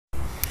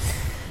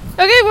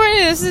Okay,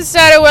 morning. This is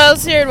Donna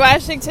Wells here in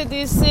Washington,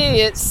 D.C.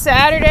 It's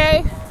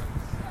Saturday,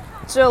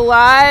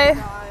 July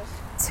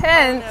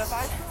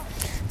 10th,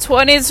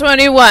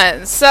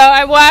 2021. So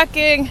I'm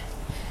walking,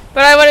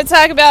 but I want to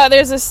talk about,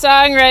 there's a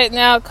song right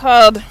now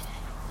called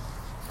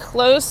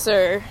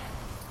Closer.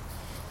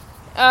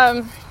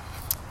 I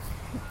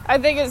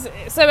think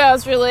somehow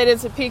it's related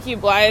to Peaky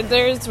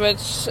Blinders,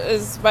 which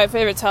is my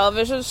favorite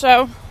television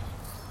show.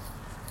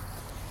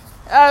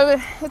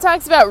 It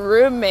talks about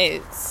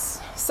roommates.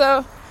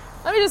 So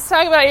let me just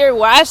talk about here in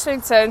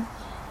Washington.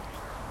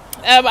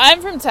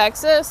 I'm from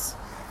Texas.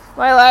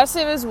 My last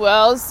name is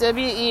Wells,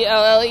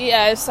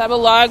 W-E-L-L-E-S. I'm a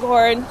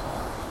Longhorn.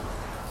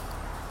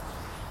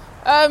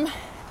 The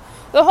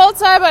whole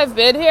time I've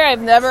been here,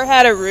 I've never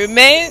had a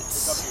roommate.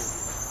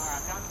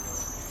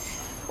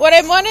 What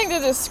I'm wanting to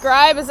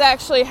describe is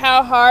actually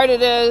how hard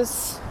it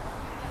is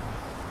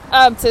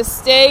to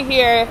stay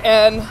here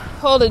and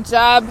hold a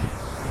job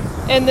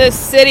in this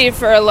city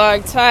for a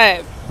long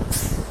time.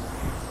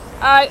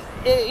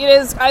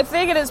 I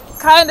think it is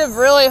kind of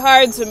really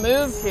hard to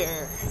move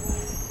here.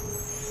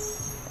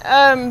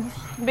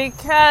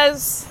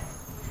 Because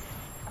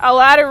a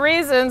lot of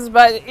reasons,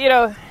 but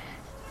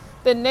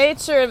the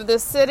nature of the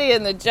city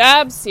and the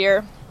jobs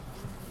here,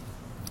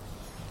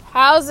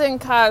 housing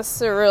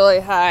costs are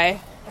really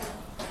high.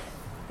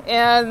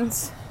 And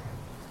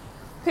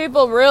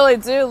people really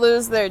do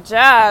lose their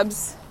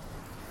jobs.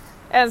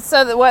 And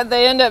so what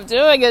they end up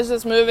doing is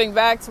just moving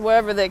back to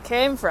wherever they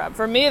came from.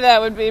 For me,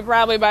 that would be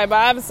probably my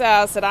mom's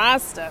house in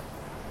Austin.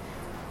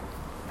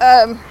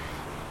 In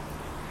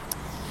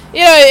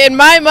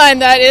my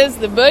mind, that is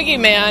the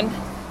boogeyman.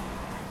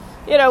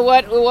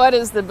 What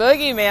is the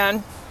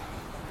boogeyman?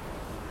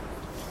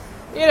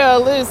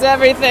 Lose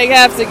everything,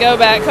 have to go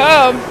back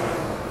home.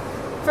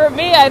 For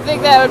me, I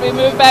think that would be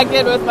moved back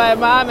in with my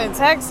mom in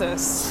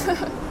Texas.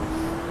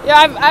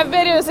 I've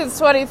been here since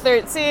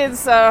 2013,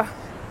 so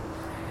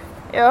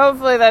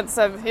hopefully that's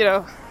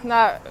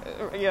not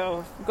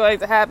going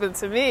to happen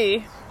to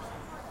me.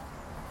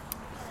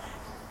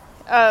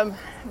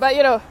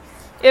 But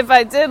if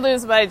I did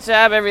lose my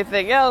job,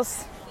 everything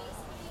else,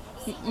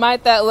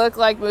 might that look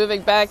like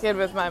moving back in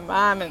with my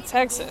mom in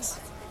Texas?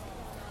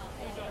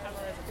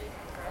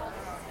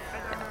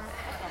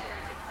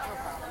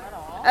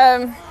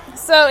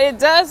 So it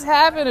does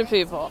happen to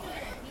people.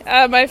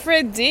 My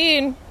friend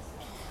Dean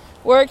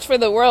worked for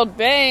the World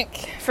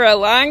Bank for a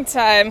long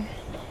time.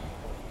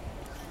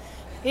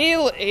 He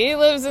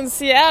lives in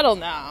Seattle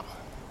now.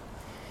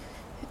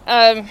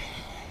 But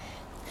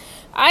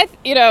I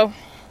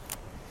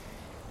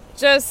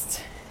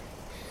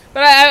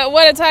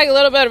want to talk a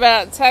little bit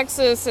about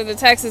Texas and the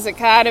Texas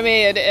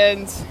economy.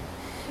 And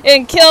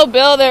in Kill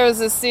Bill, there was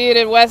a scene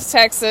in West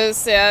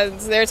Texas, and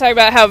they were talking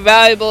about how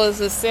valuable is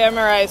a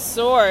samurai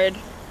sword.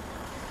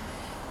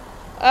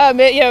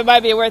 It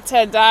might be worth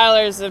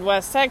 $10 in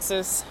West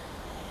Texas.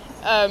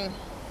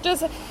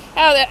 Just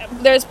how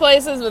there's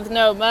places with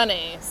no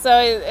money. So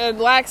in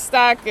lock,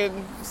 stock,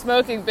 and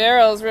smoking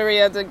barrels, where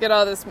you had to get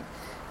all this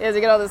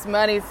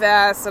money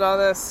fast and all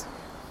this.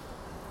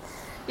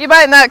 You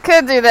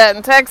could do that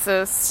in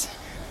Texas.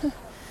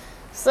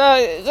 So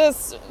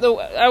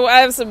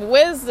I have some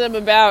wisdom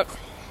about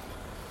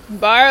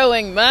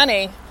borrowing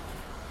money.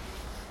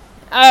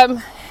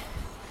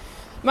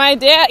 My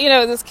dad,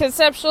 this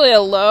conceptually a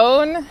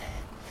loan,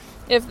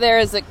 if there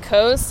is a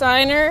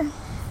co-signer.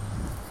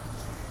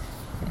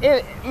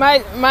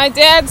 My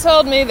dad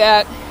told me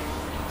that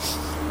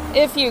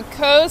if you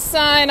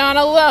co-sign on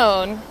a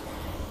loan,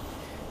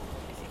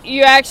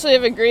 you actually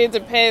have agreed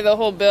to pay the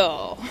whole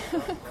bill.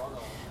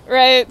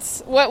 Right?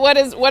 What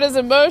is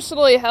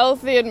emotionally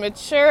healthy and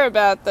mature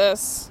about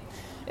this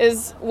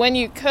is when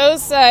you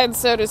co-sign,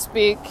 so to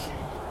speak,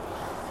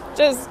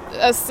 just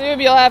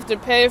assume you'll have to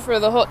pay for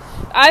the whole.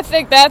 I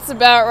think that's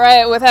about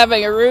right with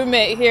having a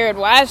roommate here in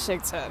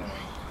Washington,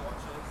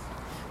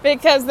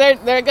 because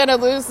they're going to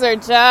lose their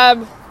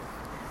job.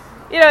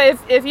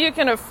 If you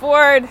can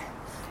afford,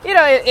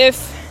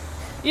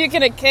 if you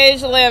can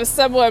occasionally have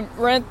someone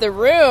rent the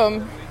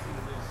room,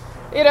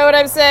 you know what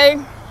I'm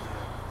saying?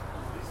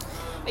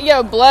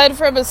 Blood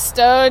from a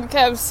stone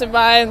comes to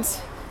mind.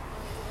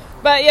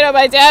 But,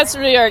 my dad's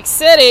from New York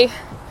City,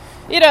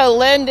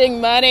 lending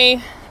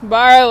money,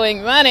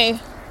 borrowing money.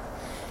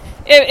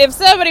 If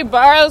somebody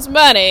borrows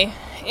money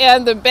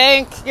and the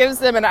bank gives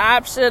them an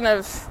option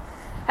of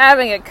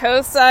having a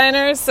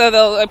co-signer so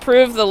they'll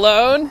approve the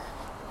loan,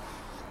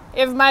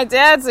 if my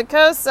dad's a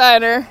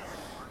co-signer,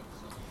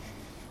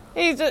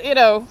 he's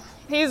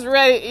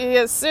ready, he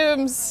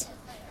assumes,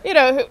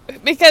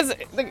 because,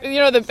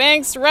 the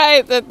bank's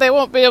right that they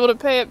won't be able to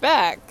pay it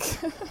back.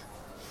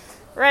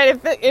 Right?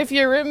 If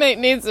your roommate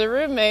needs a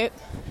roommate.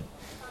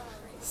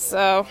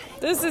 So,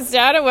 this is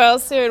Donna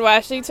Wells here in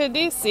Washington,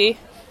 D.C.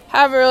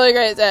 Have a really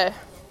great day.